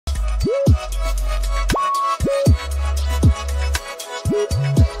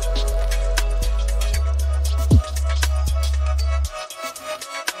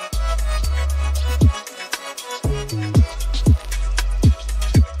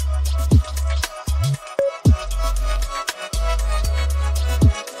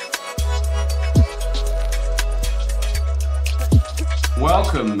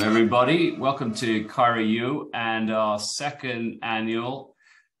Welcome, everybody. Welcome to ChiroU and our second annual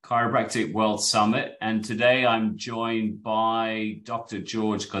Chiropractic World Summit. And today I'm joined by Dr.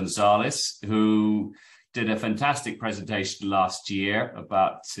 George Gonzalez, who did a fantastic presentation last year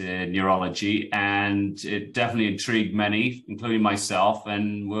about neurology, and it definitely intrigued many, including myself,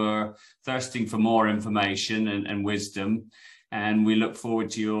 and we're thirsting for more information and wisdom. And we look forward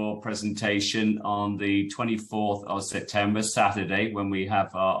to your presentation on the 24th of September, Saturday, when we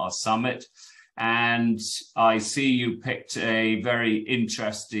have our summit. And I see you picked a very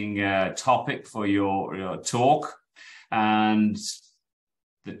interesting topic for your talk. And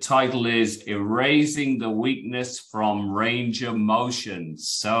the title is Erasing the Weakness from Range of Motion.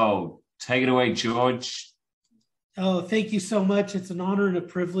 So take it away, George. Oh, thank you so much. It's an honor and a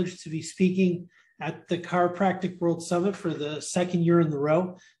privilege to be speaking at the Chiropractic World Summit for the second year in a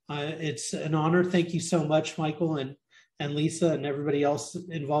row. It's an honor. Thank you so much, Michael and Lisa and everybody else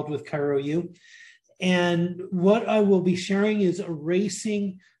involved with ChiroU. And what I will be sharing is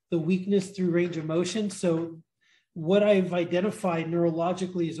erasing the weakness through range of motion. So what I've identified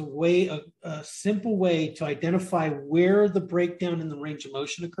neurologically is a simple way to identify where the breakdown in the range of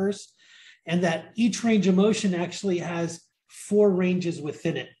motion occurs, and that each range of motion actually has 4 ranges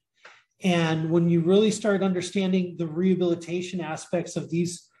within it. And when you really start understanding the rehabilitation aspects of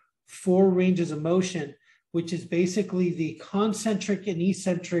these 4 ranges of motion, which is basically the concentric and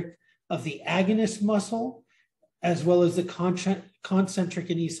eccentric of the agonist muscle, as well as the concentric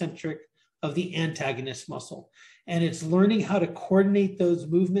and eccentric of the antagonist muscle. And it's learning how to coordinate those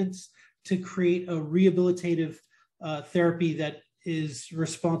movements to create a rehabilitative therapy that is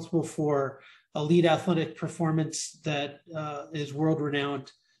responsible for elite athletic performance that is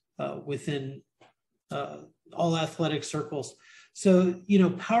world-renowned within all athletic circles. So,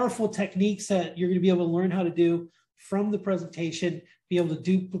 powerful techniques that you're going to be able to learn how to do from the presentation, be able to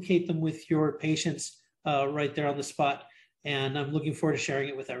duplicate them with your patients right there on the spot. And I'm looking forward to sharing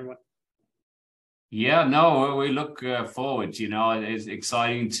it with everyone. Yeah, no, we look forward. It's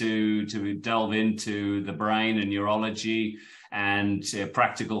exciting to delve into the brain and neurology and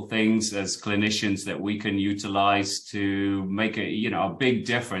practical things as clinicians that we can utilize to make a big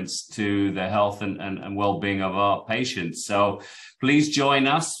difference to the health and well-being of our patients. So please join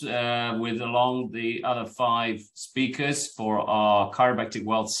us along the other 5 speakers for our Chiropractic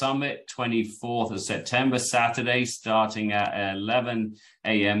World Summit, 24th of September, Saturday, starting at 11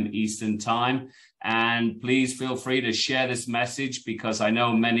 a.m. Eastern Time. And please feel free to share this message because I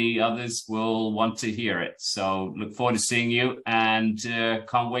know many others will want to hear it. So look forward to seeing you and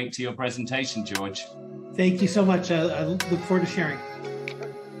can't wait to your presentation, George. Thank you so much. I look forward to sharing.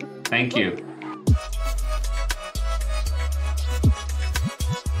 Thank you.